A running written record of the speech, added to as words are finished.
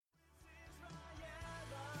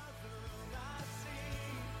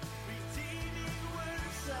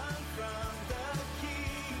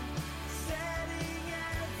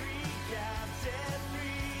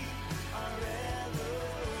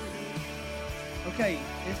Okay,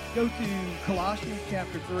 let's go to Colossians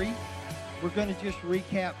chapter 3. We're going to just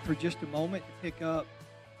recap for just a moment to pick up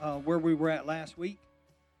where we were at last week.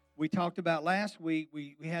 We talked about last week,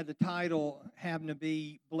 we had the title having to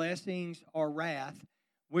be blessings or wrath.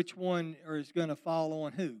 Which one is going to fall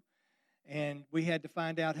on who? And we had to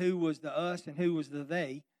find out who was the us and who was the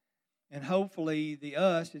they. And hopefully the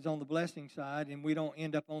us is on the blessing side and we don't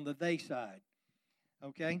end up on the they side.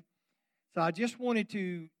 Okay? So I just wanted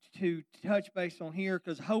to touch base on here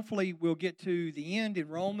because hopefully we'll get to the end in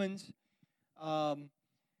Romans.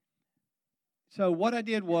 So what I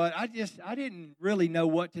did was I didn't really know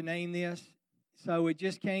what to name this. So it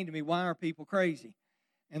just came to me, why are people crazy?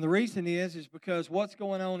 And the reason is because what's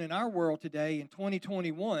going on in our world today in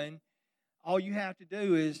 2021, all you have to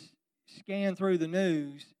do is scan through the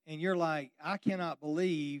news and you're like, I cannot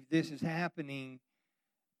believe this is happening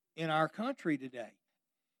in our country today.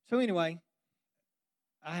 So anyway,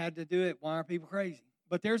 I had to do it. Why are people crazy?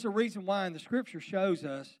 But there's a reason why, and the Scripture shows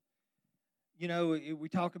us. You know, we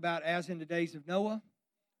talk about as in the days of Noah,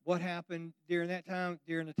 what happened during that time,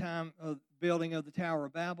 during the time of building of the Tower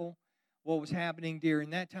of Babel, what was happening during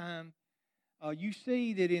that time. You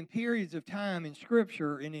see that in periods of time in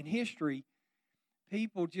Scripture and in history,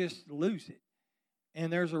 people just lose it.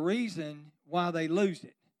 And there's a reason why they lose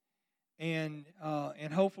it. And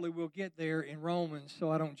hopefully we'll get there in Romans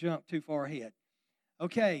so I don't jump too far ahead.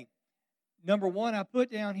 Okay, number one, I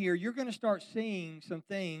put down here, you're going to start seeing some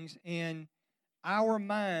things in our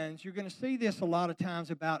minds. You're going to see this a lot of times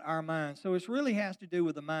about our minds. So it really has to do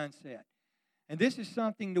with the mindset. And this is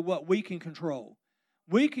something to what we can control.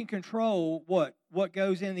 We can control what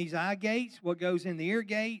goes in these eye gates, what goes in the ear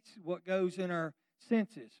gates, what goes in our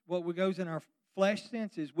senses, what goes in our flesh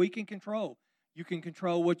senses, we can control. You can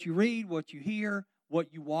control what you read, what you hear,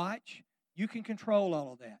 what you watch. You can control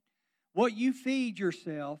all of that. What you feed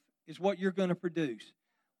yourself is what you're going to produce.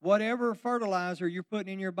 Whatever fertilizer you're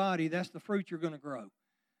putting in your body, that's the fruit you're going to grow.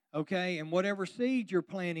 Okay? And whatever seeds you're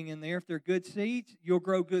planting in there, if they're good seeds, you'll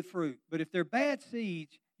grow good fruit. But if they're bad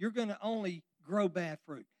seeds, you're going to only grow bad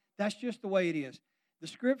fruit. That's just the way it is. The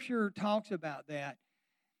Scripture talks about that.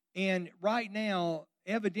 And right now,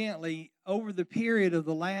 evidently, over the period of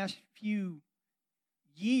the last few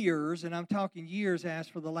years, and I'm talking years as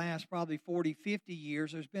for the last probably 40, 50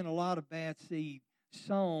 years, there's been a lot of bad seed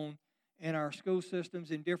sown in our school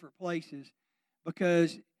systems in different places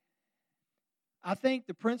because I think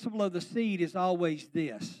the principle of the seed is always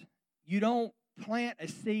this. You don't plant a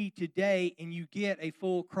seed today and you get a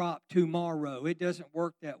full crop tomorrow. It doesn't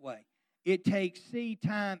work that way. It takes seed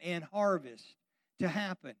time and harvest to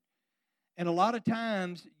happen. And a lot of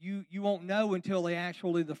times you won't know until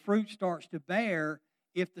the fruit starts to bear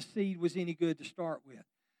if the seed was any good to start with.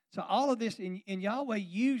 So all of this, and Yahweh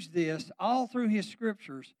used this all through His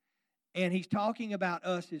Scriptures, and He's talking about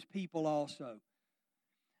us as people also.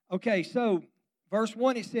 Okay, so verse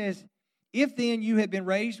 1, it says, if then you have been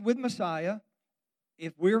raised with Messiah,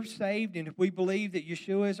 if we're saved and if we believe that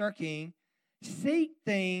Yeshua is our King, seek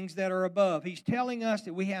things that are above. He's telling us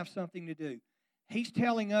that we have something to do. He's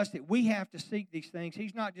telling us that we have to seek these things.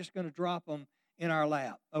 He's not just going to drop them in our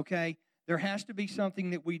lap, okay? There has to be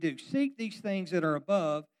something that we do. Seek these things that are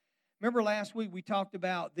above. Remember last week we talked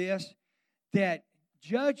about this, that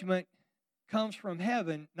judgment comes from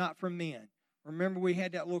heaven, not from men. Remember we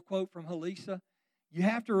had that little quote from Halisa? You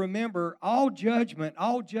have to remember all judgment,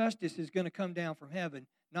 all justice is going to come down from heaven,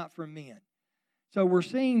 not from men. So we're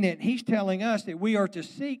seeing that He's telling us that we are to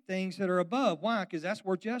seek things that are above. Why? Because that's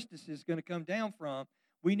where justice is going to come down from.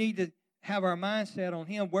 We need to have our mindset on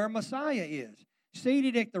Him, where Messiah is,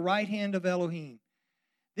 seated at the right hand of Elohim.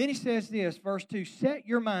 Then He says this, verse 2, set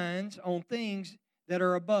your minds on things that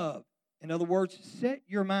are above. In other words, set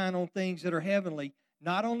your mind on things that are heavenly,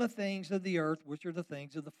 not on the things of the earth, which are the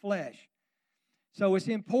things of the flesh. So it's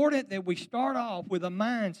important that we start off with a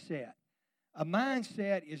mindset. A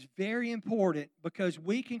mindset is very important because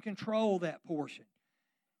we can control that portion.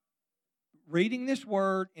 Reading this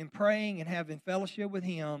Word and praying and having fellowship with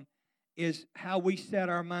Him is how we set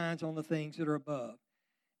our minds on the things that are above.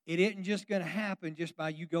 It isn't just going to happen just by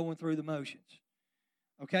you going through the motions.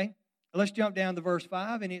 Okay? Let's jump down to verse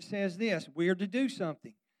 5, and it says this, we're to do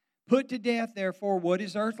something. Put to death, therefore, what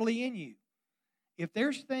is earthly in you. If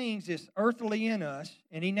there's things that's earthly in us,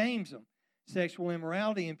 and He names them, sexual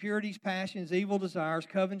immorality, impurities, passions, evil desires,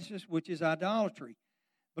 covetousness, which is idolatry.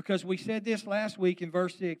 Because we said this last week in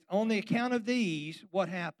verse 6, on the account of these, what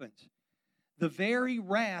happens? The very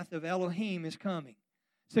wrath of Elohim is coming.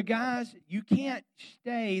 So guys, you can't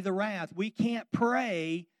stay the wrath. We can't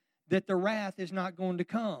pray that the wrath is not going to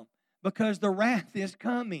come because the wrath is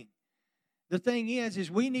coming. The thing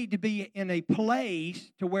is we need to be in a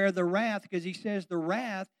place to where the wrath, because he says the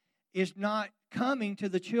wrath is not coming to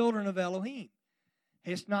the children of Elohim.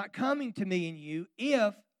 It's not coming to me and you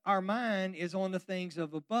if our mind is on the things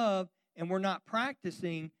of above and we're not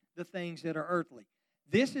practicing the things that are earthly.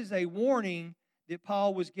 This is a warning that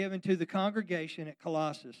Paul was given to the congregation at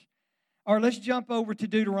Colossus. All right, let's jump over to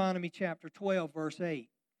Deuteronomy chapter 12, verse 8.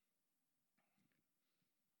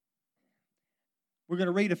 We're going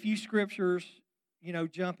to read a few scriptures,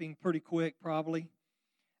 jumping pretty quick probably.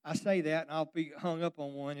 I say that, and I'll be hung up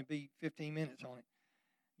on one and be 15 minutes on it.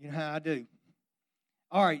 You know how I do.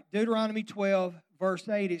 All right, Deuteronomy 12, verse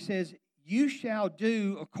 8, it says, you shall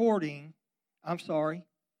do according, let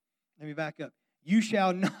me back up. You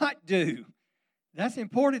shall not do. That's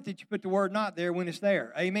important that you put the word not there when it's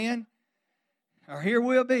there. Amen? Or here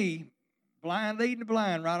we'll be, blind leading the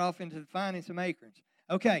blind right off into finding some acorns.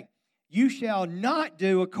 Okay. You shall not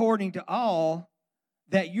do according to all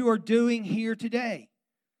that you are doing here today.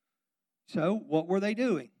 So, what were they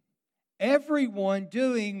doing? Everyone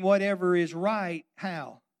doing whatever is right,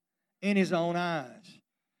 how? In his own eyes.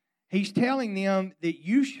 He's telling them that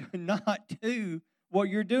you should not do what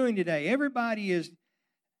you're doing today. Everybody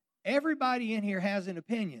in here has an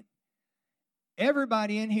opinion.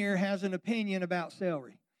 Everybody in here has an opinion about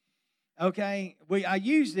celery. Okay? I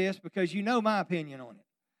use this because you know my opinion on it.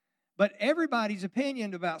 But everybody's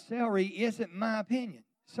opinion about celery isn't my opinion.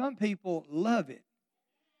 Some people love it.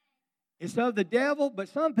 It's of the devil, but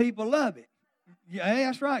some people love it. Yeah,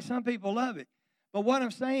 that's right. Some people love it. But what I'm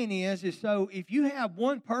saying is so if you have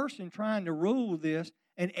one person trying to rule this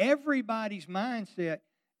and everybody's mindset,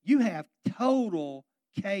 you have total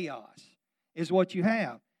chaos is what you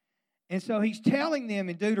have. And so he's telling them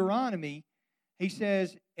in Deuteronomy, he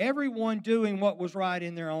says, everyone doing what was right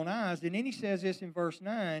in their own eyes. And then he says this in verse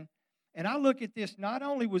 9, and I look at this, not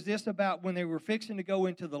only was this about when they were fixing to go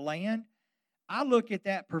into the land, I look at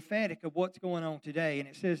that prophetic of what's going on today. And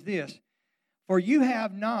it says this, for you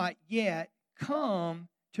have not yet come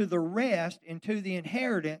to the rest and to the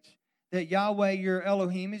inheritance that Yahweh your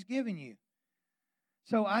Elohim is giving you.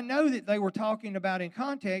 So I know that they were talking about in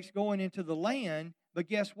context going into the land, but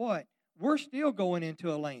guess what? We're still going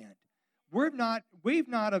into a land. We've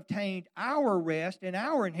not obtained our rest and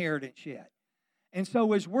our inheritance yet. And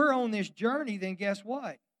so as we're on this journey, then guess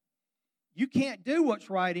what? You can't do what's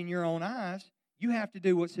right in your own eyes. You have to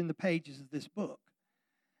do what's in the pages of this book.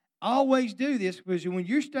 Always do this, because when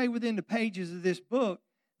you stay within the pages of this book,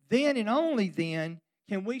 then and only then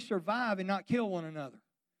can we survive and not kill one another.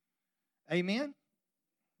 Amen?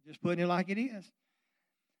 Just putting it like it is.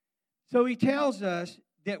 So he tells us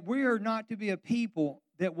that we are not to be a people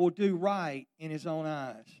that will do right in his own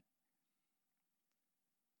eyes.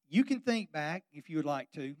 You can think back if you would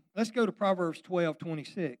like to. Let's go to Proverbs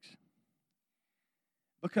 12:26.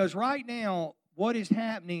 Because right now, what is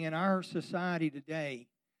happening in our society today,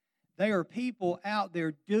 there are people out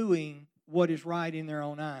there doing what is right in their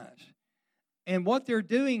own eyes. And what they're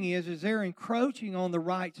doing is they're encroaching on the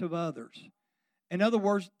rights of others. In other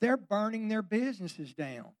words, they're burning their businesses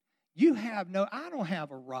down. I don't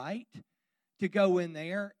have a right to go in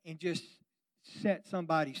there and just set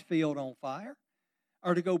somebody's field on fire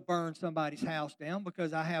or to go burn somebody's house down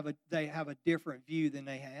because they have a different view than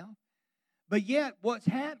they have. But yet what's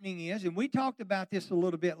happening is, and we talked about this a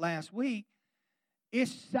little bit last week,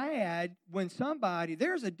 it's sad when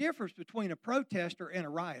there's a difference between a protester and a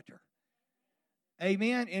rioter.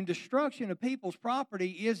 Amen? And destruction of people's property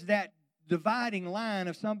is that dividing line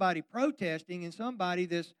of somebody protesting and somebody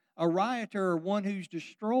that's a rioter or one who's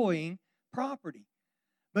destroying property.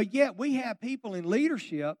 But yet we have people in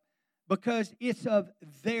leadership, because it's of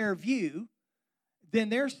their view, then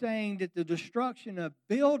they're saying that the destruction of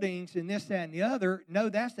buildings and this, that, and the other, no,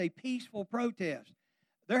 that's a peaceful protest.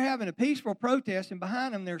 They're having a peaceful protest, and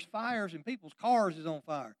behind them there's fires and people's cars is on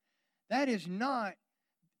fire. That is not,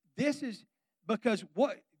 this is, because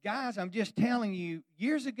guys, I'm just telling you,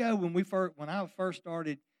 years ago when I first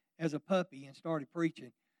started as a puppy and started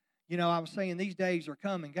preaching, I was saying these days are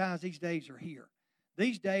coming. Guys, these days are here.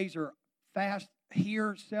 These days are fast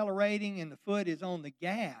here, accelerating, and the foot is on the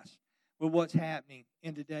gas with what's happening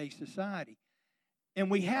in today's society. And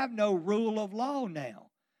we have no rule of law now.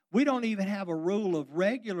 We don't even have a rule of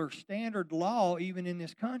regular standard law even in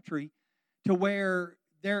this country to where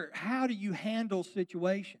how do you handle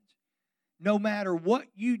situations? No matter what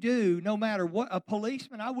you do, no matter what, a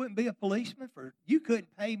policeman, I wouldn't be a policeman you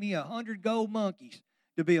couldn't pay me 100 gold monkeys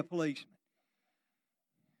to be a policeman.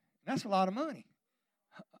 That's a lot of money.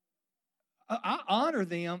 I honor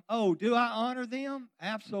them. Oh, do I honor them?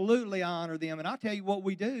 Absolutely, I honor them. And I'll tell you what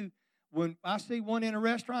we do. when I see one in a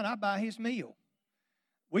restaurant, I buy his meal.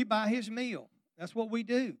 We buy his meal. That's what we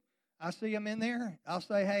do. I see them in there. I'll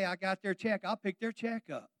say, hey, I got their check. I'll pick their check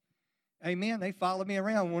up. Amen. They follow me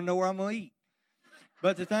around, want to know where I'm going to eat.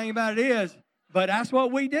 But the thing about it is, but that's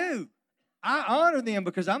what we do. I honor them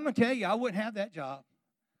because I'm going to tell you, I wouldn't have that job.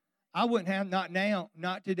 I wouldn't have, not now,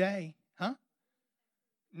 not today. Huh?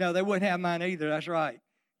 No, they wouldn't have mine either. That's right.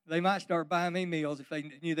 They might start buying me meals if they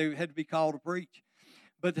knew they had to be called to preach.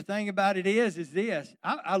 But the thing about it is this.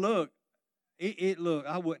 I look, look,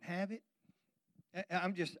 I wouldn't have it.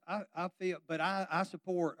 I feel, but I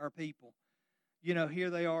support our people. You know, here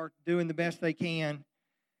they are doing the best they can.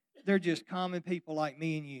 They're just common people like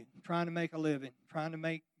me and you, trying to make a living, trying to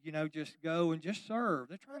make, you know, just go and just serve.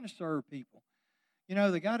 They're trying to serve people. You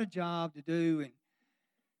know, they got a job to do. And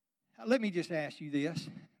let me just ask you this.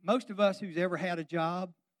 Most of us who's ever had a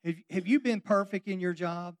job, have you been perfect in your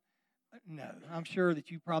job? No. I'm sure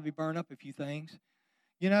that you probably burn up a few things.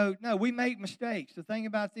 You know, no, we make mistakes. The thing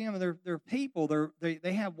about them, they're people.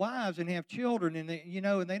 They have wives and have children, and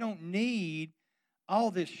and they don't need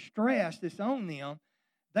all this stress that's on them.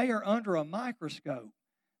 They are under a microscope.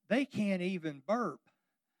 They can't even burp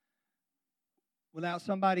without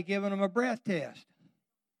somebody giving them a breath test.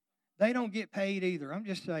 They don't get paid either. I'm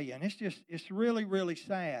just saying. It's really, really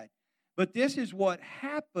sad. But this is what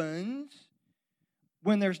happens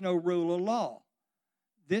when there's no rule of law.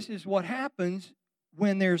 This is what happens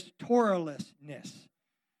when there's Torahlessness.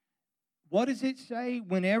 What does it say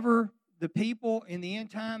whenever the people in the end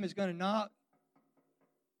time is going to not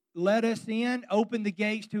let us in, open the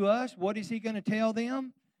gates to us? What is he going to tell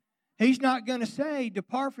them? He's not going to say,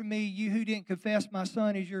 depart from me, you who didn't confess my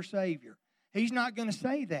son as your Savior. He's not going to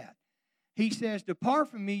say that. He says, depart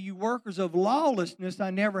from me, you workers of lawlessness.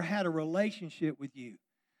 I never had a relationship with you.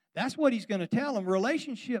 That's what he's going to tell them.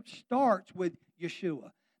 Relationship starts with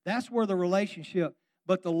Yeshua. That's where the relationship,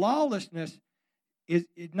 but the lawlessness is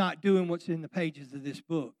not doing what's in the pages of this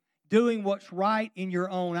book. Doing what's right in your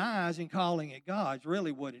own eyes and calling it God's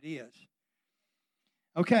really what it is.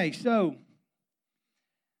 Okay, so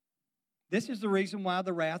this is the reason why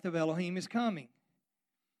the wrath of Elohim is coming.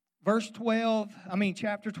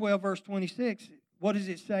 Chapter 12, verse 26, what does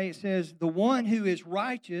it say? It says, the one who is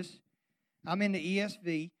righteous, I'm in the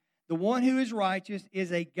ESV, the one who is righteous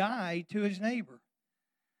is a guide to his neighbor.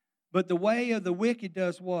 But the way of the wicked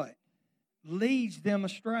does what? Leads them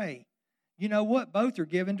astray. You know what? Both are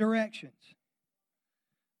given directions.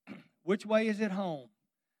 Which way is it home?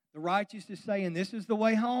 The righteous is saying this is the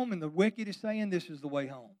way home, and the wicked is saying this is the way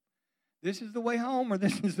home. This is the way home, or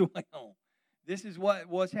this is the way home. This is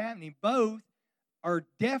what's happening. Both are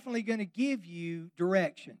definitely going to give you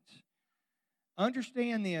directions.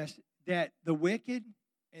 Understand this, that the wicked,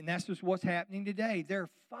 and that's just what's happening today, they're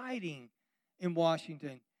fighting in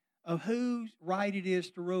Washington of whose right it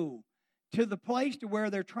is to rule, to the place to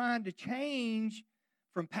where they're trying to change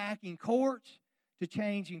from packing courts to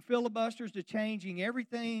changing filibusters to changing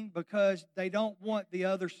everything because they don't want the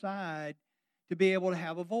other side to be able to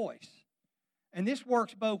have a voice. And this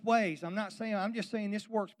works both ways. I'm just saying this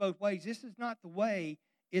works both ways. This is not the way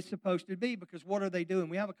it's supposed to be because what are they doing?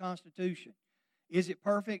 We have a constitution. Is it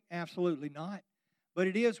perfect? Absolutely not. But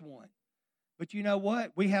it is one. But you know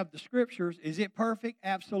what? We have the scriptures. Is it perfect?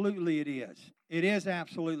 Absolutely it is. It is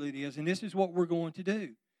absolutely it is. And this is what we're going to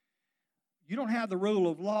do. You don't have the rule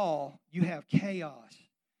of law. You have chaos.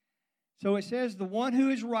 So it says the one who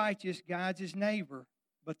is righteous guides his neighbor,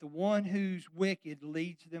 but the one who's wicked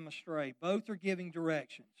leads them astray. Both are giving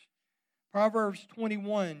directions. Proverbs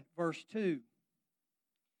 21, verse 2.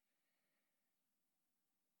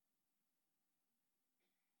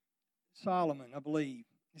 Solomon, I believe.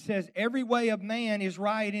 It says, every way of man is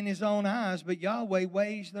right in his own eyes, but Yahweh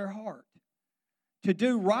weighs their heart. To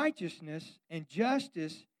do righteousness and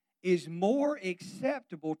justice is more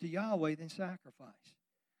acceptable to Yahweh than sacrifice.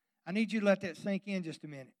 I need you to let that sink in just a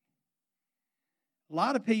minute. A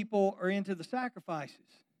lot of people are into the sacrifices.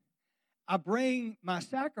 I bring my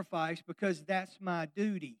sacrifice because that's my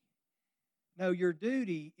duty. No, your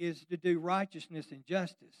duty is to do righteousness and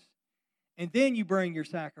justice. And then you bring your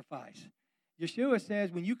sacrifice. Yeshua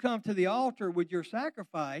says when you come to the altar with your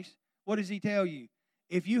sacrifice, what does he tell you?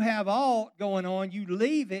 If you have all going on, you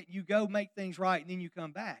leave it, you go make things right, and then you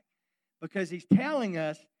come back. Because he's telling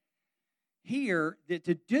us here that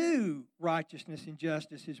to do righteousness and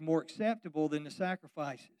justice is more acceptable than the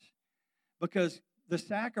sacrifices. Because the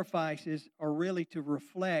sacrifices are really to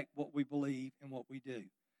reflect what we believe and what we do.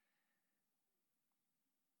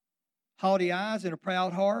 Haughty eyes and a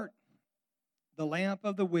proud heart, the lamp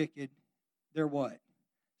of the wicked, they're what?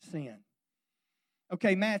 Sin.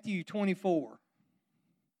 Okay, Matthew 24.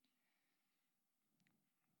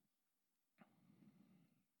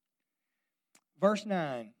 Verse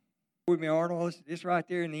 9. With me, Arnold. It's right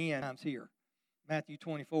there in the end. I'm here. Matthew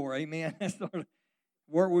 24. Amen. That's sort of,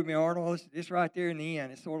 work with me, Arnold. It's right there in the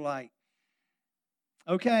end. It's sort of like,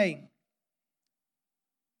 okay.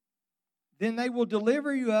 Then they will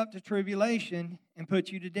deliver you up to tribulation and put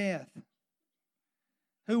you to death.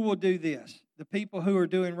 Who will do this? The people who are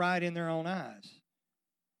doing right in their own eyes.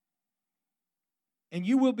 And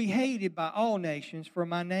you will be hated by all nations for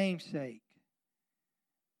my name's sake.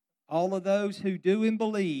 All of those who do and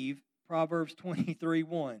believe, Proverbs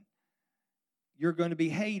 23:1. You're going to be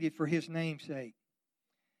hated for his name's sake.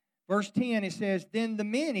 Verse 10, it says, then the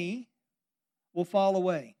many will fall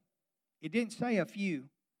away. It didn't say a few.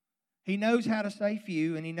 He knows how to say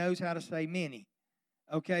few, and he knows how to say many.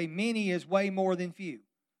 Okay, many is way more than few.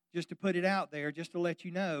 Just to put it out there, just to let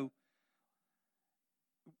you know,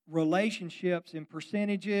 relationships and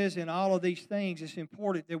percentages and all of these things, it's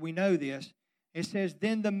important that we know this. It says,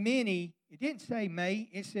 then the many, it didn't say may,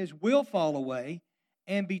 it says will fall away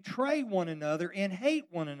and betray one another and hate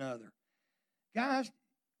one another. Guys,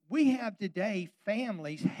 we have today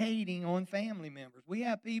families hating on family members. We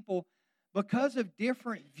have people because of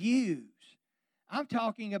different views. I'm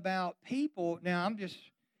talking about people, now I'm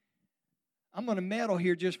going to meddle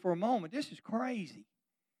here just for a moment. This is crazy.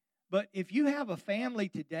 But if you have a family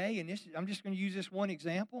today, and I'm just going to use this one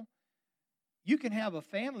example, you can have a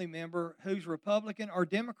family member who's Republican or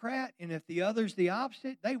Democrat, and if the other's the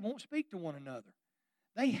opposite, they won't speak to one another.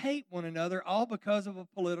 They hate one another all because of a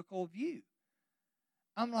political view.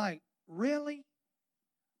 I'm like, really?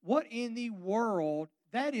 What in the world?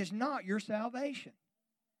 That is not your salvation.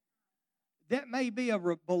 That may be a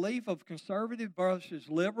belief of conservative versus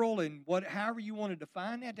liberal, and however you want to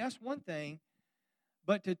define that, that's one thing.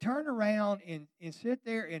 But to turn around and sit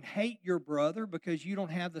there and hate your brother because you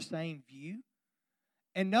don't have the same view,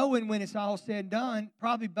 and knowing when it's all said and done,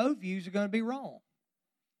 probably both views are going to be wrong.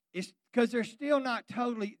 It's because they're still not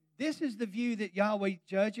totally, this is the view that Yahweh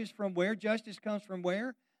judges from where? Justice comes from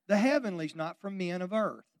where? The heavenlies, not from men of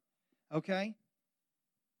earth. Okay?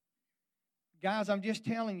 Guys, I'm just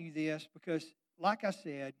telling you this because, like I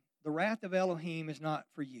said, the wrath of Elohim is not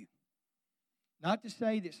for you. Not to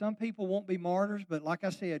say that some people won't be martyrs, but like I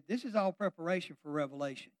said, this is all preparation for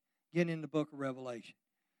Revelation, getting in the book of Revelation.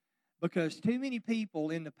 Because too many people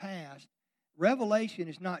in the past, Revelation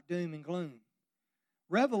is not doom and gloom.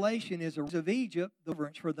 Revelation is of Egypt, the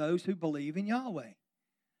deliverance for those who believe in Yahweh.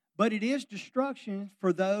 But it is destruction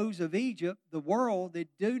for those of Egypt, the world, that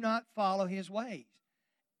do not follow his ways.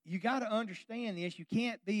 You got to understand this. You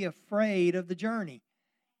can't be afraid of the journey.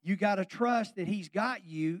 You got to trust that he's got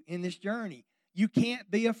you in this journey. You can't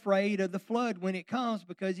be afraid of the flood when it comes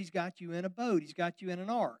because he's got you in a boat. He's got you in an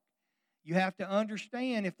ark. You have to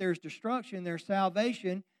understand if there's destruction, there's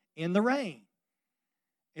salvation in the rain.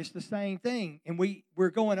 It's the same thing. And we're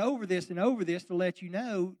going over this to let you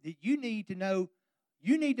know that you need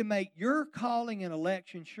to make your calling and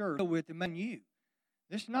election sure with the man you.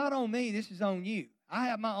 This is not on me, this is on you. I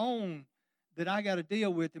have my own that I got to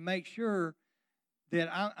deal with to make sure that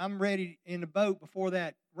I'm ready in the boat before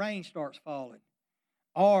that rain starts falling.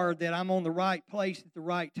 Or that I'm on the right place at the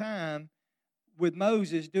right time with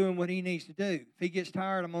Moses doing what he needs to do. If he gets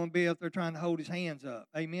tired, I'm going to be up there trying to hold his hands up.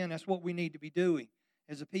 Amen? That's what we need to be doing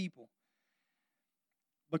as a people.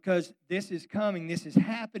 Because this is coming, this is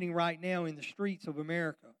happening right now in the streets of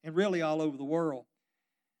America and really all over the world.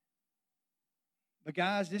 But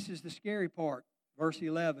guys, this is the scary part, verse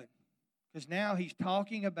 11. Because now he's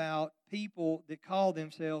talking about people that call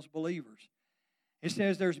themselves believers. It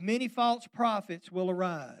says there's many false prophets will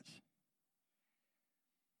arise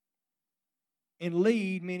and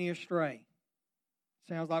lead many astray.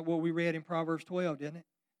 Sounds like what we read in Proverbs 12, didn't it?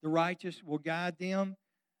 The righteous will guide them,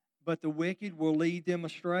 but the wicked will lead them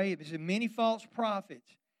astray. It says many false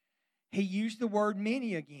prophets. He used the word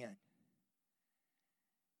many again.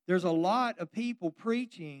 There's a lot of people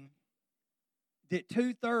preaching that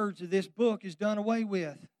 2/3 of this book is done away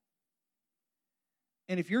with.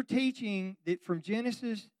 And if you're teaching that from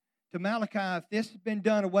Genesis to Malachi, if this has been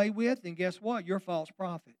done away with, then guess what? You're a false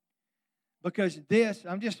prophet. Because this,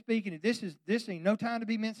 I'm just speaking, this ain't no time to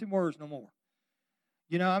be mincing words no more.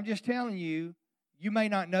 You know, I'm just telling you, you may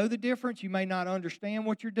not know the difference, you may not understand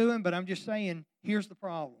what you're doing, but I'm just saying, here's the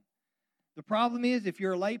problem. The problem is, if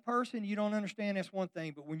you're a lay person, you don't understand, that's one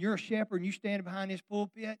thing. But when you're a shepherd and you stand behind this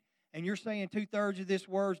pulpit and you're saying 2/3 of this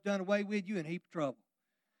word's done away with, you're in a heap of trouble.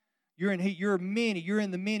 You're in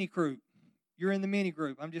the mini group. You're in the mini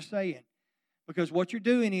group. I'm just saying. Because what you're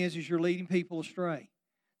doing is you're leading people astray.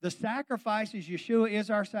 The sacrifices, Yeshua is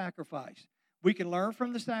our sacrifice. We can learn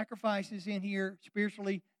from the sacrifices in here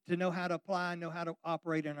spiritually to know how to apply and know how to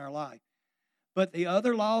operate in our life. But the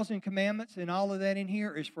other laws and commandments and all of that in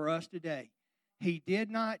here is for us today. He did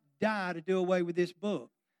not die to do away with this book.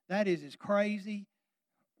 That is as crazy.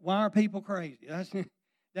 Why are people crazy?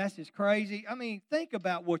 That's as crazy. I mean, think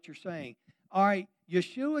about what you're saying. All right,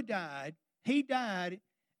 Yeshua died. He died,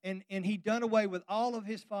 and he done away with all of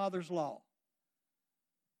his Father's law.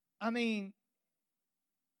 I mean,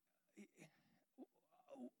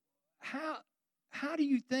 how do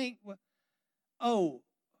you think, oh,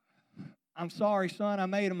 I'm sorry, son, I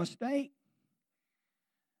made a mistake.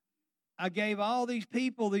 I gave all these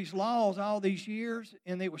people these laws all these years,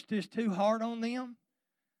 and it was just too hard on them.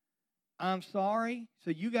 I'm sorry.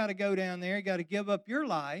 So you got to go down there, you got to give up your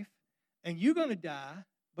life, and you're going to die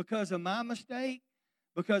because of my mistake,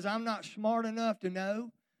 because I'm not smart enough to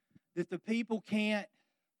know that the people can't.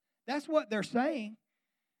 That's what they're saying.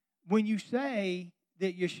 When you say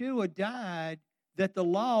that Yeshua died, that the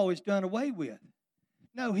law is done away with.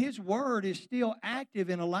 No, his word is still active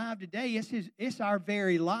and alive today. It's our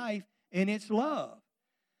very life, and it's love.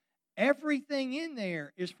 Everything in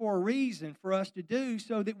there is for a reason for us to do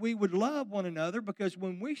so that we would love one another, because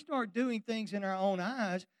when we start doing things in our own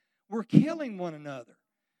eyes, we're killing one another.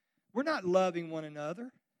 We're not loving one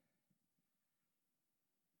another.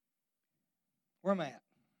 Where am I at?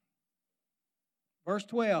 Verse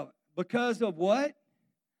 12. Because of what?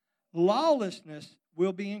 Lawlessness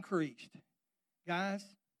will be increased. Guys,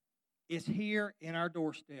 it's here in our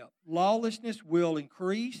doorstep. Lawlessness will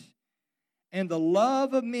increase, and the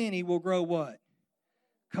love of many will grow what?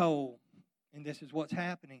 Cold. And this is what's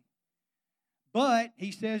happening. But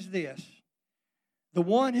he says this, the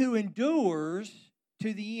one who endures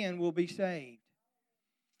to the end will be saved.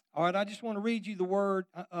 All right, I just want to read you the word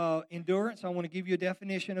endurance. I want to give you a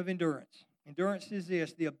definition of endurance. Endurance is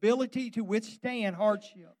this: the ability to withstand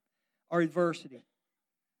hardship or adversity,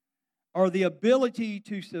 or the ability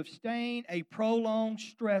to sustain a prolonged,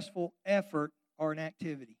 stressful effort or an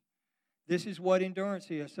activity. This is what endurance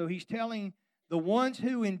is. So he's telling the ones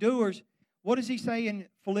who endures, what does he say in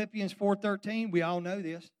Philippians 4:13? We all know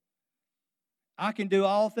this. I can do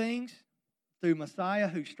all things through Messiah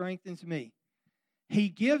who strengthens me. He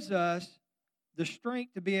gives us the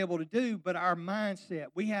strength to be able to do, but our mindset,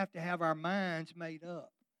 we have to have our minds made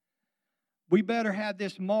up. We better have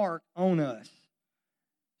this mark on us.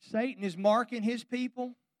 Satan is marking his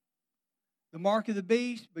people, the mark of the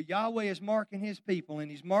beast, but Yahweh is marking his people, and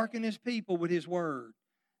he's marking his people with his word.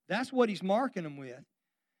 That's what he's marking them with.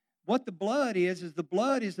 What the blood is the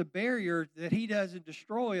blood is a barrier that he doesn't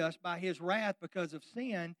destroy us by his wrath because of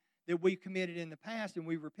sin that we've committed in the past and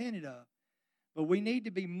we've repented of. But we need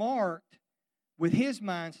to be marked with his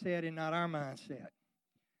mindset and not our mindset.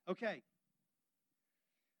 Okay.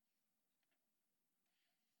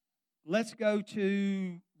 Let's go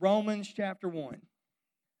to Romans chapter 1,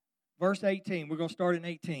 verse 18. We're going to start in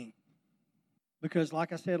 18. Because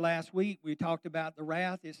like I said last week, we talked about the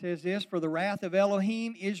wrath. It says this, for the wrath of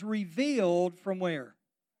Elohim is revealed from where?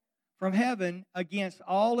 From heaven against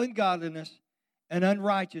all ungodliness and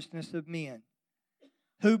unrighteousness of men,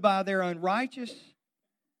 who by their unrighteousness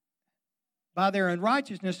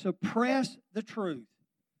suppress the truth.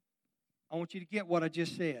 I want you to get what I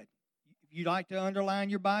just said. If you'd like to underline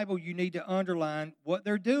your Bible, you need to underline what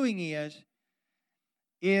they're doing is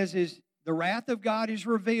the wrath of God is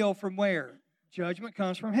revealed from where? Judgment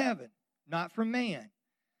comes from heaven, not from man.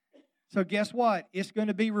 So guess what? It's going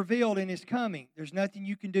to be revealed and it's coming. There's nothing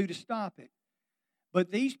you can do to stop it.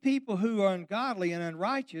 But these people who are ungodly and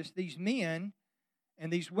unrighteous, these men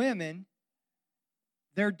and these women,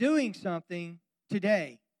 they're doing something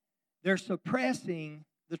today. They're suppressing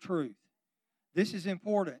the truth. This is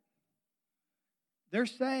important. They're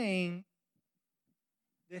saying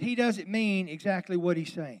that he doesn't mean exactly what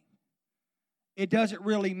he's saying. It doesn't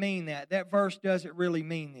really mean that. That verse doesn't really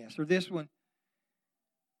mean this. Or this one.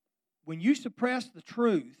 When you suppress the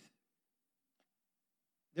truth,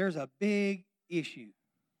 there's a big issue.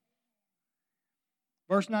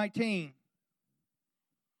 Verse 19.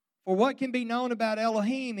 For what can be known about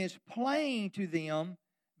Elohim is plain to them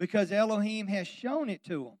because Elohim has shown it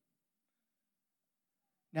to them.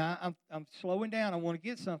 Now, I'm slowing down. I want to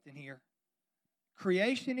get something here.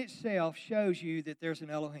 Creation itself shows you that there's an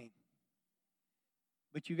Elohim.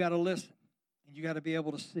 But you got to listen, and you got to be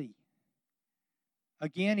able to see.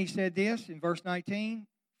 Again, he said this in verse 19,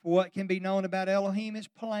 for what can be known about Elohim is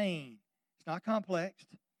plain. It's not complex.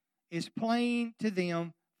 It's plain to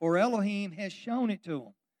them, for Elohim has shown it to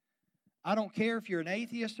them. I don't care if you're an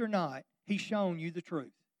atheist or not, he's shown you the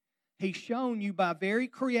truth. He's shown you by very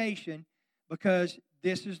creation, because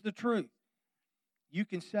this is the truth. You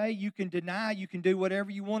can say, you can deny, you can do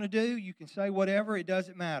whatever you want to do, you can say whatever, it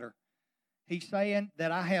doesn't matter. He's saying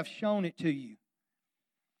that I have shown it to you.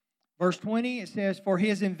 Verse 20, it says, for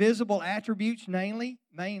his invisible attributes, mainly,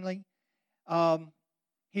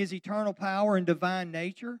 his eternal power and divine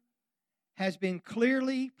nature, has been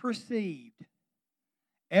clearly perceived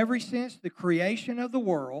ever since the creation of the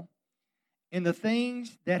world and the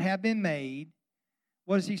things that have been made.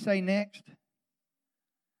 What does he say next?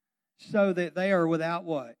 So that they are without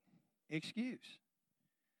what? Excuse.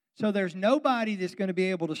 So there's nobody that's going to be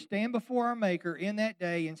able to stand before our Maker in that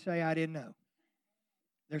day and say, I didn't know.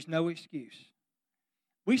 There's no excuse.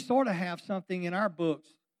 We sort of have something in our books.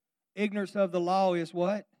 Ignorance of the law is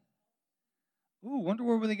what? Ooh, wonder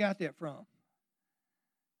where they got that from.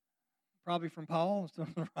 Probably from Paul,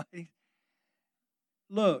 right?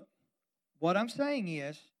 Look, what I'm saying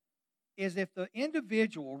is if the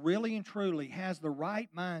individual really and truly has the right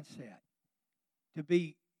mindset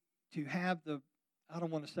to have the, I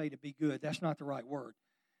don't want to say to be good, that's not the right word.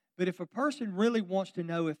 But if a person really wants to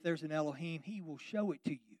know if there's an Elohim, he will show it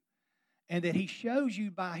to you. And that he shows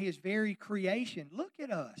you by his very creation. Look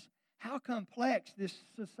at us, how complex this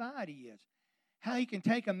society is. How he can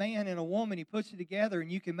take a man and a woman, he puts it together,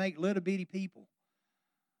 and you can make little bitty people.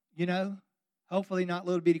 You know, hopefully not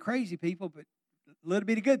little bitty crazy people, but little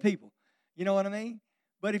bitty good people. You know what I mean?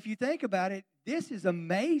 But if you think about it, this is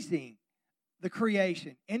amazing, the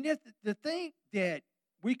creation. And to think that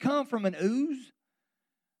we come from an ooze,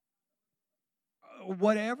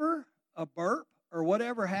 whatever, a burp, or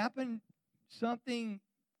whatever happened, something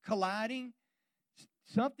colliding,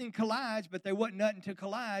 something collides, but there wasn't nothing to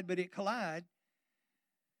collide, but it collided.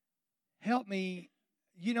 Help me,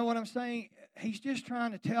 you know what I'm saying? He's just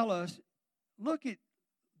trying to tell us, look at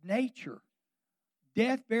nature.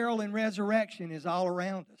 Death, burial, and resurrection is all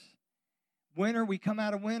around us. Winter, we come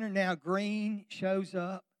out of winter, now green shows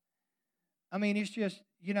up. I mean, it's just,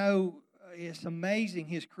 you know, it's amazing,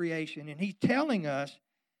 his creation. And he's telling us,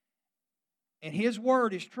 and his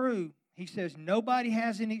word is true, he says, nobody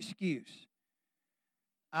has an excuse.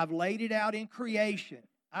 I've laid it out in creation.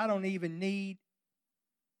 I don't even need,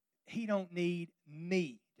 he don't need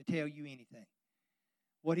me to tell you anything.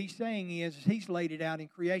 What he's saying is he's laid it out in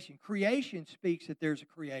creation. Creation speaks that there's a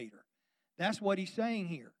creator. That's what he's saying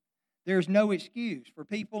here. There's no excuse. For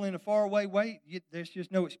people in a faraway way, there's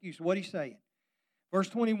just no excuse. What he's saying. Verse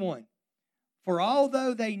 21. For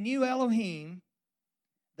although they knew Elohim,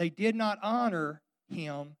 they did not honor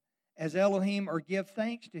him as Elohim or give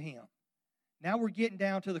thanks to him. Now we're getting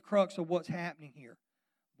down to the crux of what's happening here.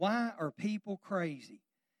 Why are people crazy?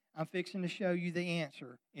 I'm fixing to show you the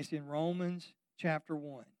answer. It's in Romans chapter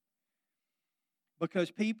 1.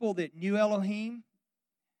 Because people that knew Elohim,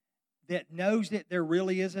 that knows that there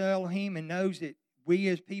really is an Elohim and knows that we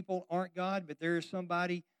as people aren't God, but there is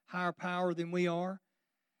somebody higher power than we are.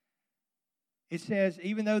 It says,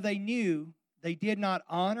 even though they knew, they did not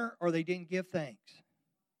honor or they didn't give thanks.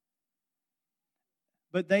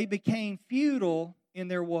 But they became futile in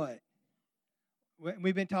their what?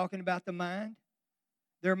 We've been talking about the mind.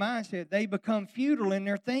 Their mindset. They become futile in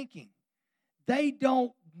their thinking. They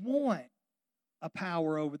don't want a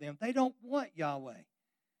power over them. They don't want Yahweh.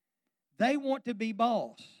 They want to be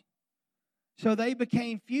boss. So they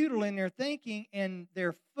became futile in their thinking, and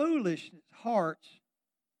their foolish hearts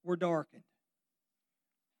were darkened.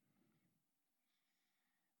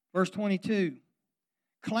 Verse 22.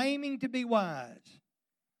 Claiming to be wise.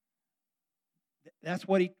 That's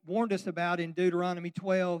what he warned us about in Deuteronomy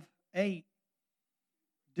 12:8.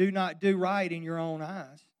 Do not do right in your own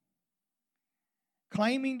eyes.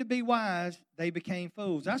 Claiming to be wise, they became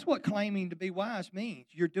fools. That's what claiming to be wise means.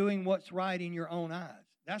 You're doing what's right in your own eyes.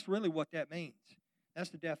 That's really what that means. That's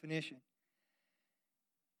the definition.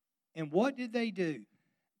 And what did they do?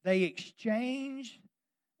 They exchanged,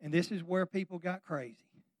 and this is where people got crazy.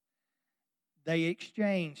 They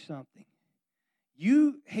exchanged something.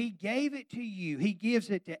 He gave it to you. He gives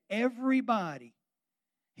it to everybody.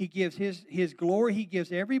 He gives his glory. He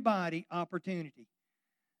gives everybody opportunity.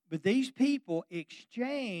 But these people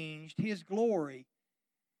exchanged his glory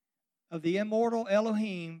of the immortal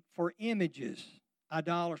Elohim for images,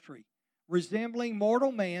 idolatry, resembling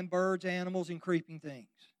mortal man, birds, animals, and creeping things.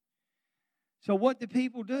 So what the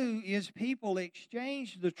people do is people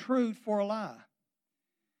exchange the truth for a lie.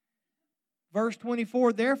 Verse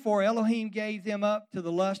 24, therefore Elohim gave them up to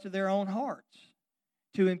the lust of their own hearts,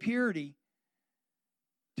 to impurity,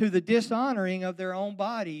 to the dishonoring of their own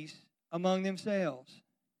bodies among themselves.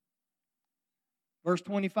 Verse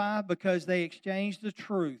 25, because they exchanged the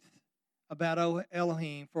truth about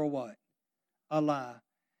Elohim for what? A lie.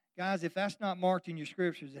 Guys, if that's not marked in your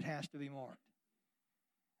scriptures, it has to be marked.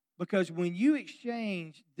 Because when you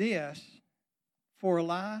exchange this for a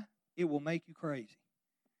lie, it will make you crazy.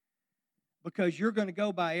 Because you're going to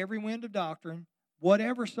go by every wind of doctrine.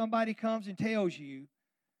 Whatever somebody comes and tells you,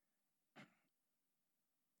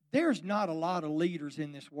 there's not a lot of leaders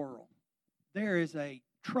in this world. There is a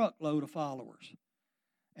truckload of followers.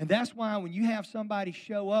 And that's why when you have somebody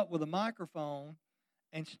show up with a microphone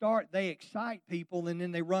and they excite people and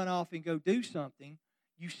then they run off and go do something,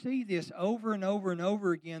 you see this over and over and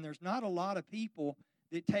over again. There's not a lot of people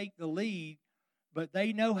that take the lead, but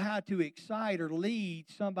they know how to excite or lead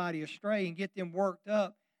somebody astray and get them worked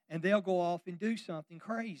up, and they'll go off and do something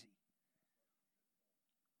crazy.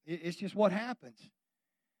 It's just what happens.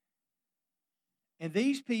 And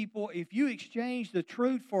these people, if you exchange the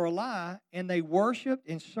truth for a lie and they worship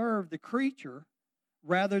and serve the creature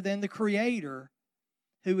rather than the Creator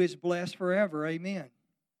who is blessed forever, amen.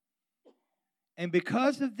 And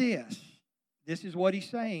because of this is what he's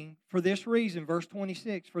saying, for this reason, verse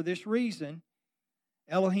 26, for this reason,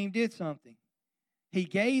 Elohim did something. He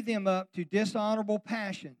gave them up to dishonorable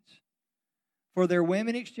passions. For their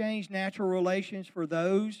women exchanged natural relations for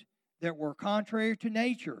those that were contrary to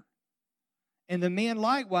nature. And the men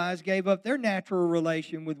likewise gave up their natural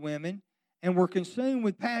relation with women and were consumed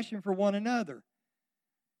with passion for one another.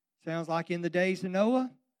 Sounds like in the days of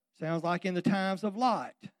Noah. Sounds like in the times of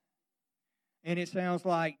Lot. And it sounds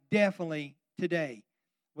like definitely today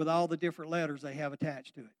with all the different letters they have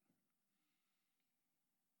attached to it.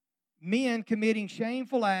 Men committing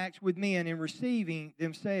shameful acts with men and receiving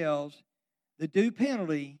themselves the due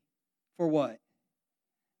penalty for what?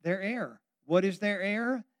 Their error. What is their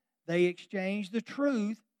error? They exchange the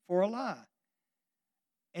truth for a lie.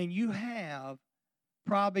 And you have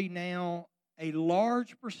probably now a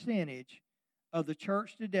large percentage of the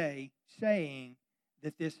church today saying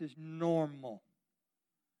that this is normal.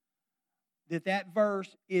 That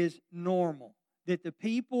verse is normal. That the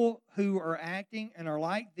people who are acting and are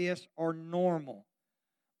like this are normal.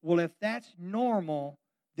 Well, if that's normal,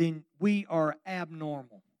 then we are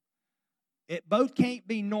abnormal. It both can't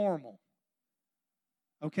be normal.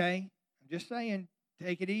 Okay? I'm just saying,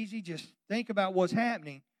 take it easy. Just think about what's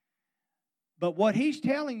happening. But what he's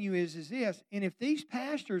telling you is this, and if these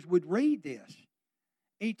pastors would read this,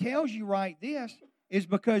 he tells you right this, is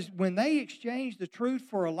because when they exchanged the truth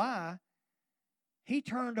for a lie, he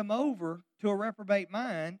turned them over to a reprobate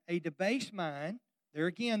mind, a debased mind. There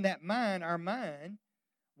again, that mind, our mind,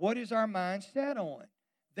 what is our mind set on?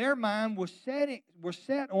 Their mind was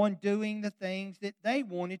set on doing the things that they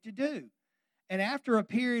wanted to do. And after a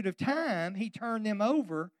period of time, he turned them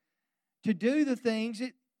over to do the things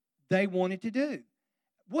that they wanted to do.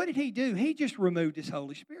 What did he do? He just removed his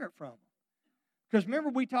Holy Spirit from them. Because remember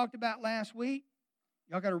we talked about last week?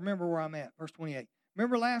 Y'all got to remember where I'm at, verse 28.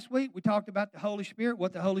 Remember last week we talked about the Holy Spirit,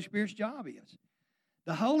 what the Holy Spirit's job is.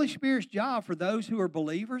 The Holy Spirit's job for those who are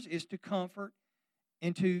believers is to comfort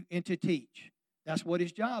and to teach. That's what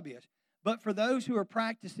his job is. But for those who are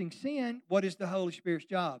practicing sin, what is the Holy Spirit's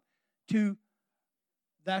job?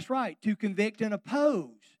 That's right, to convict and oppose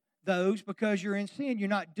those because you're in sin. You're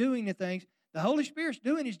not doing the things. The Holy Spirit's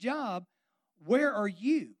doing his job. Where are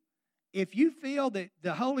you? If you feel that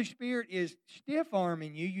the Holy Spirit is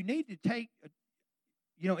stiff-arming you, you need to take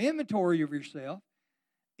inventory of yourself.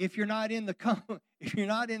 If you're not in the comfort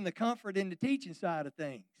and the teaching side of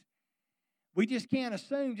things, we just can't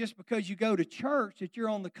assume just because you go to church that you're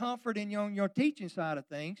on the comfort and you're on your teaching side of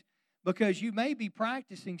things, because you may be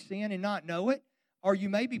practicing sin and not know it, or you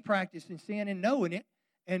may be practicing sin and knowing it.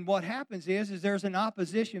 And what happens is there's an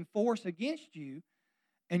opposition force against you,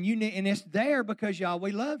 and it's there because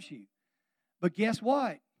Yahweh loves you. But guess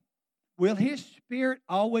what? Will his Spirit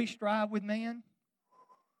always strive with man?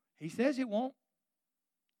 He says it won't.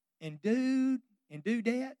 And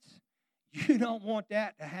dudettes, you don't want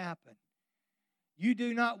that to happen. You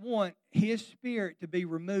do not want his Spirit to be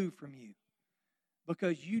removed from you,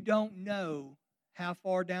 because you don't know how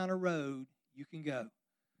far down a road you can go,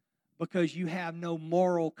 because you have no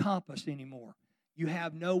moral compass anymore. You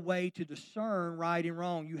have no way to discern right and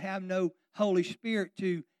wrong. You have no Holy Spirit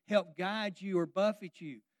to help guide you or buffet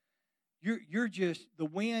you. You're just, the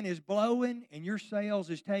wind is blowing and your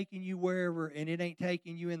sails is taking you wherever, and it ain't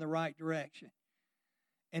taking you in the right direction.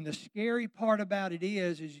 And the scary part about it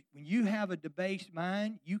is when you have a debased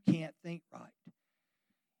mind, you can't think right.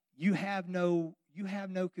 You have no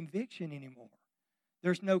conviction anymore.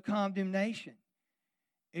 There's no condemnation.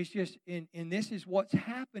 It's just, and this is what's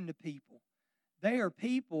happened to people. They are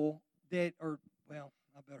people that are, well,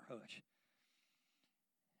 I better hush.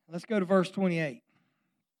 Let's go to verse 28.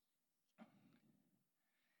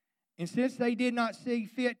 And since they did not see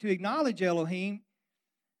fit to acknowledge Elohim,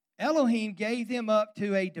 Elohim gave them up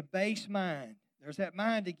to a debased mind. There's that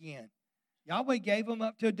mind again. Yahweh gave them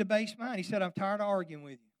up to a debased mind. He said, I'm tired of arguing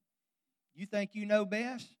with you. You think you know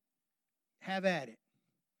best? Have at it.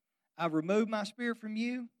 I've removed my spirit from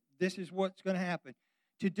you. This is what's going to happen.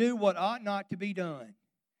 To do what ought not to be done.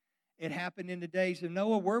 It happened in the days of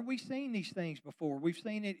Noah. Where have we seen these things before? We've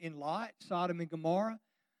seen it in Lot, Sodom and Gomorrah.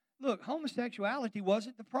 Look, homosexuality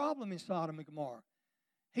wasn't the problem in Sodom and Gomorrah.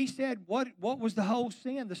 He said, what was the whole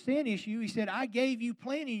sin? The sin issue, he said, I gave you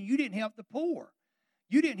plenty and you didn't help the poor.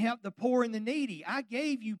 You didn't help the poor and the needy. I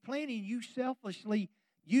gave you plenty and you selfishly,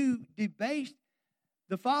 you debased.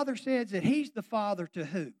 The Father says that He's the Father to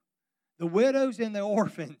who? The widows and the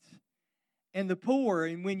orphans and the poor.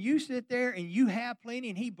 And when you sit there and you have plenty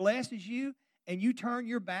and He blesses you and you turn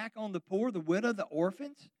your back on the poor, the widow, the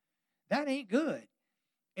orphans, that ain't good.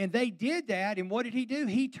 And they did that, and what did He do?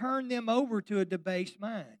 He turned them over to a debased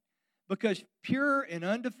mind. Because pure and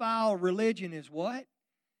undefiled religion is what?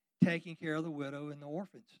 Taking care of the widow and the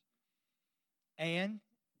orphans. And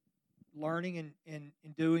learning and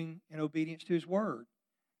doing in obedience to His Word.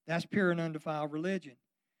 That's pure and undefiled religion.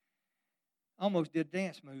 Almost did a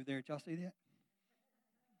dance move there. Did y'all see that?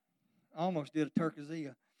 Almost did a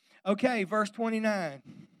Turkazia. Okay, verse 29.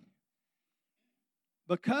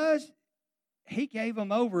 Because He gave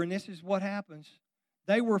them over, and this is what happens.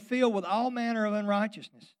 They were filled with all manner of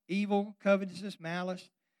unrighteousness, evil, covetousness, malice,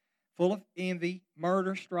 full of envy,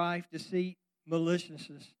 murder, strife, deceit,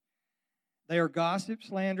 maliciousness. They are gossips,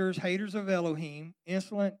 slanderers, haters of Elohim,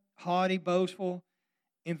 insolent, haughty, boastful,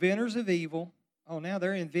 inventors of evil. Oh, now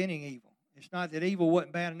they're inventing evil. It's not that evil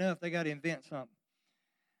wasn't bad enough. They got to invent something.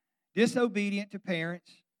 Disobedient to parents,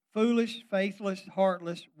 foolish, faithless,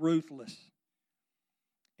 heartless, ruthless.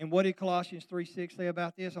 And what did Colossians 3:6 say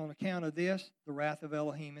about this? On account of this, the wrath of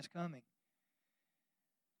Elohim is coming.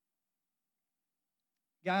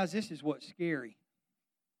 Guys, this is what's scary,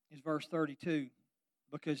 is verse 32,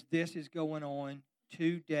 because this is going on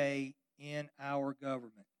today in our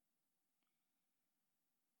government.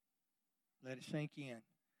 Let it sink in.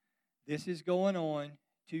 This is going on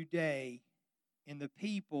today in the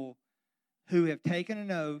people who have taken an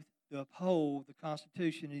oath to uphold the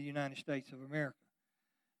Constitution of the United States of America.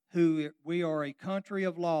 We are a country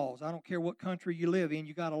of laws. I don't care what country you live in,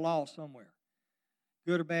 you got a law somewhere.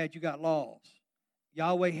 Good or bad, you got laws.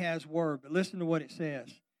 Yahweh has word, but listen to what it says.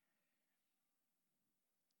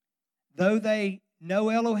 Though they know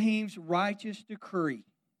Elohim's righteous decree,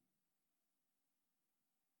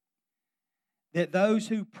 that those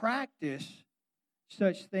who practice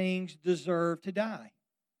such things deserve to die.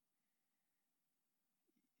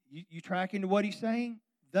 You tracking to what he's saying?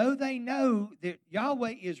 Though they know that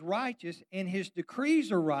Yahweh is righteous and His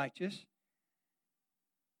decrees are righteous,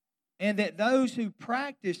 and that those who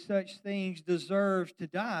practice such things deserve to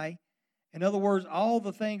die, in other words, all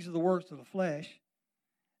the things of the works of the flesh,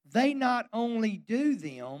 they not only do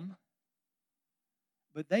them,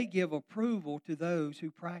 but they give approval to those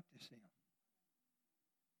who practice them.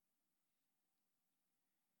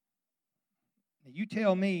 Now, you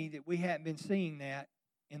tell me that we haven't been seeing that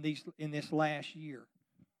in this last year.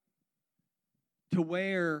 To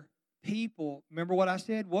where people, remember what I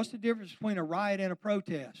said? What's the difference between a riot and a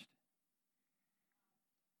protest?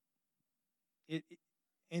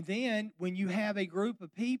 And then when you have a group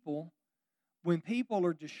of people, when people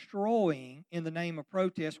are destroying in the name of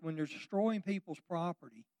protest, when they're destroying people's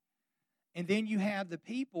property, and then you have the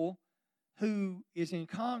people who is in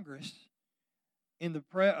Congress, in the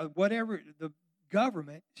the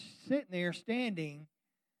government, sitting there standing,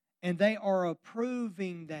 and they are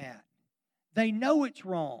approving that. They know it's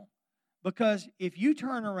wrong, because if you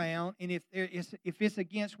turn around and if it's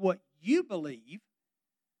against what you believe,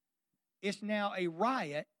 it's now a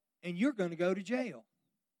riot and you're going to go to jail.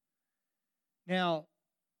 Now,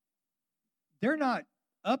 they're not,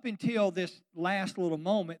 up until this last little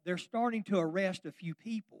moment, they're starting to arrest a few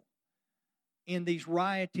people in these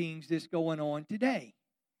riotings that's going on today.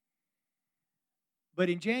 But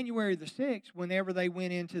in January the 6th, whenever they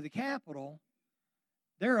went into the Capitol,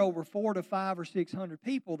 there are over 400 to 500 or 600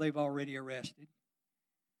 people they've already arrested.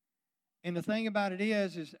 And the thing about it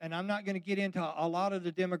is, and I'm not going to get into a lot of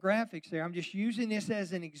the demographics there. I'm just using this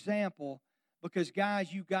as an example because,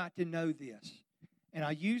 guys, you got to know this. And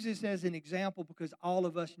I use this as an example because all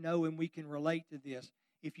of us know and we can relate to this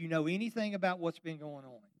if you know anything about what's been going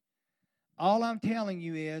on. All I'm telling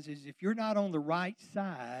you is if you're not on the right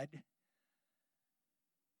side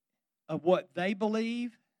of what they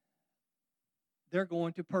believe, they're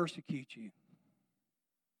going to persecute you.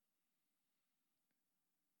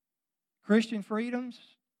 Christian freedoms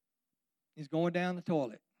is going down the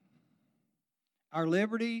toilet. Our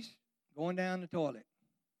liberties going down the toilet.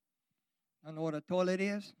 I know what a toilet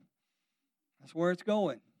is. That's where it's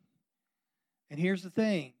going. And here's the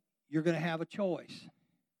thing. You're going to have a choice.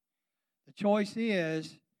 The choice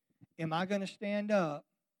is, am I going to stand up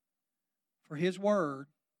for His Word?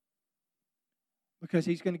 Because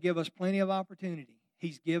He's going to give us plenty of opportunity.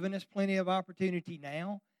 He's given us plenty of opportunity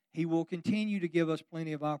now. He will continue to give us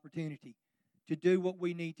plenty of opportunity to do what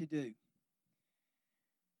we need to do.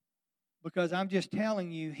 Because I'm just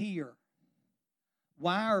telling you here,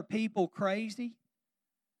 why are people crazy?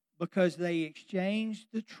 Because they exchanged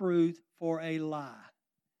the truth for a lie.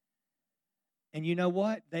 And you know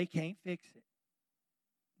what? They can't fix it.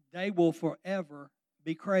 They will forever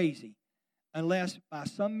be crazy unless by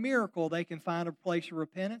some miracle they can find a place of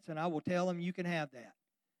repentance, and I will tell them you can have that.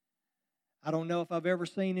 I don't know if I've ever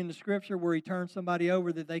seen in the Scripture where He turned somebody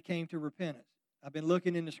over that they came to repentance. I've been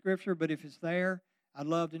looking in the Scripture, but if it's there, I'd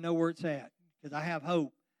love to know where it's at because I have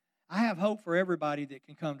hope. I have hope for everybody that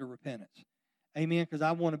can come to repentance. Amen, because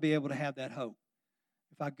I want to be able to have that hope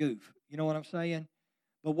if I goof. You know what I'm saying?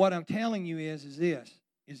 But what I'm telling you is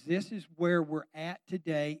this is where we're at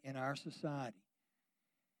today in our society.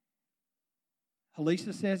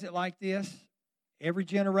 Halisa says it like this: every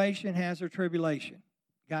generation has their tribulation.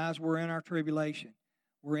 Guys, we're in our tribulation.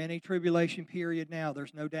 We're in a tribulation period now.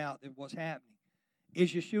 There's no doubt that what's happening.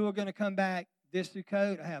 Is Yeshua going to come back this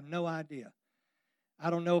Sukkot? I have no idea. I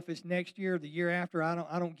don't know if it's next year or the year after.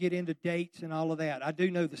 I don't get into dates and all of that. I do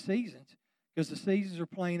know the seasons because the seasons are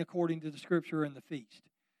playing according to the Scripture and the feast.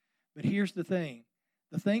 But here's the thing.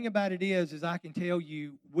 The thing about it is I can tell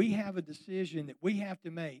you, we have a decision that we have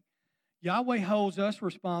to make. Yahweh holds us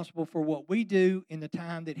responsible for what we do in the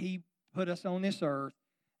time that He put us on this earth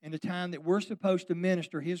and the time that we're supposed to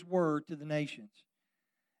minister His word to the nations.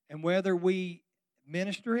 And whether we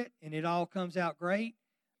minister it and it all comes out great,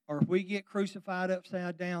 or if we get crucified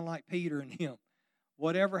upside down like Peter and him,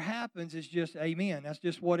 whatever happens is just amen. That's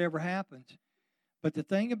just whatever happens. But the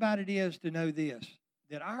thing about it is to know this,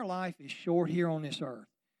 that our life is short here on this earth.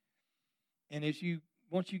 And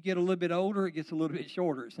once you get a little bit older, it gets a little bit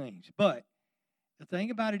shorter, it seems. But the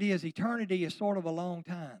thing about it is eternity is sort of a long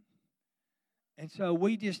time. And so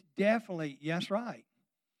we just definitely, yes, right.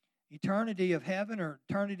 Eternity of heaven or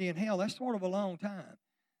eternity in hell, that's sort of a long time.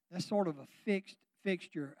 That's sort of a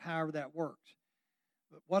fixture, however that works.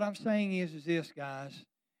 But what I'm saying is this, guys,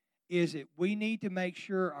 is that we need to make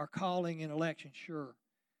sure our calling and election sure.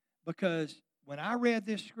 Because when I read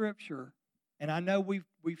this Scripture, and I know we've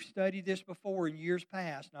studied this before in years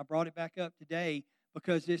past, and I brought it back up today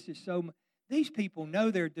because this is these people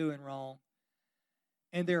know they're doing wrong,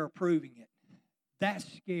 and they're approving it. That's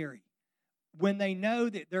scary. When they know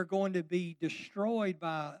that they're going to be destroyed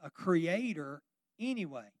by a creator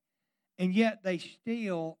anyway, and yet they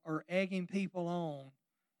still are egging people on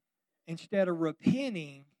instead of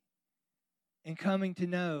repenting and coming to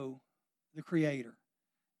know the Creator.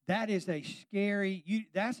 That is a scary,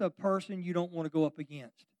 that's a person you don't want to go up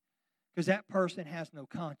against because that person has no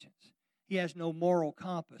conscience. He has no moral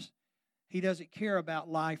compass. He doesn't care about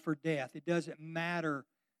life or death. It doesn't matter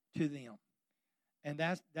to them. And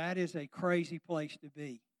that is a crazy place to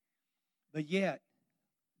be. But yet,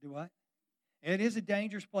 do what? It is a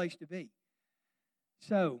dangerous place to be.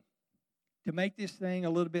 So, to make this thing a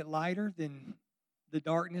little bit lighter than the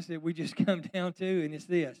darkness that we just come down to, and it's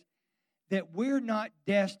this, that we're not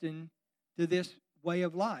destined to this way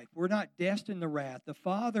of life. We're not destined to wrath. The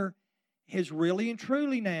Father has really and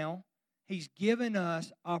truly now, He's given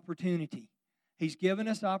us opportunity. He's given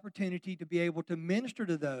us opportunity to be able to minister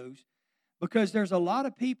to those because there's a lot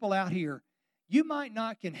of people out here. You might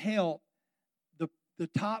not can help the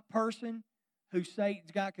top person who Satan's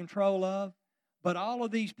got control of, but all of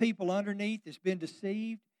these people underneath that's been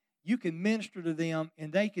deceived, you can minister to them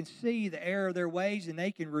and they can see the error of their ways and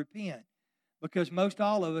they can repent. Because most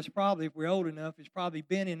all of us probably, if we're old enough, has probably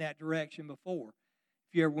been in that direction before.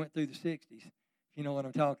 If you ever went through the 60s, if you know what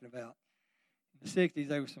I'm talking about. In the 60s,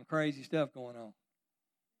 there was some crazy stuff going on.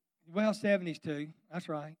 Well, 70s too. That's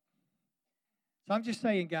right. So I'm just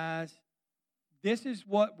saying, guys, this is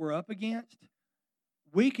what we're up against.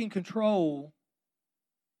 We can control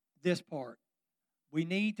this part. We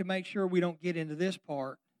need to make sure we don't get into this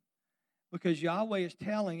part because Yahweh is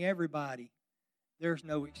telling everybody there's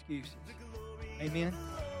no excuses. Amen.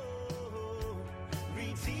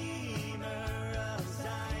 Redeemer of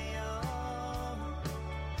Zion,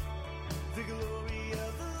 the glory.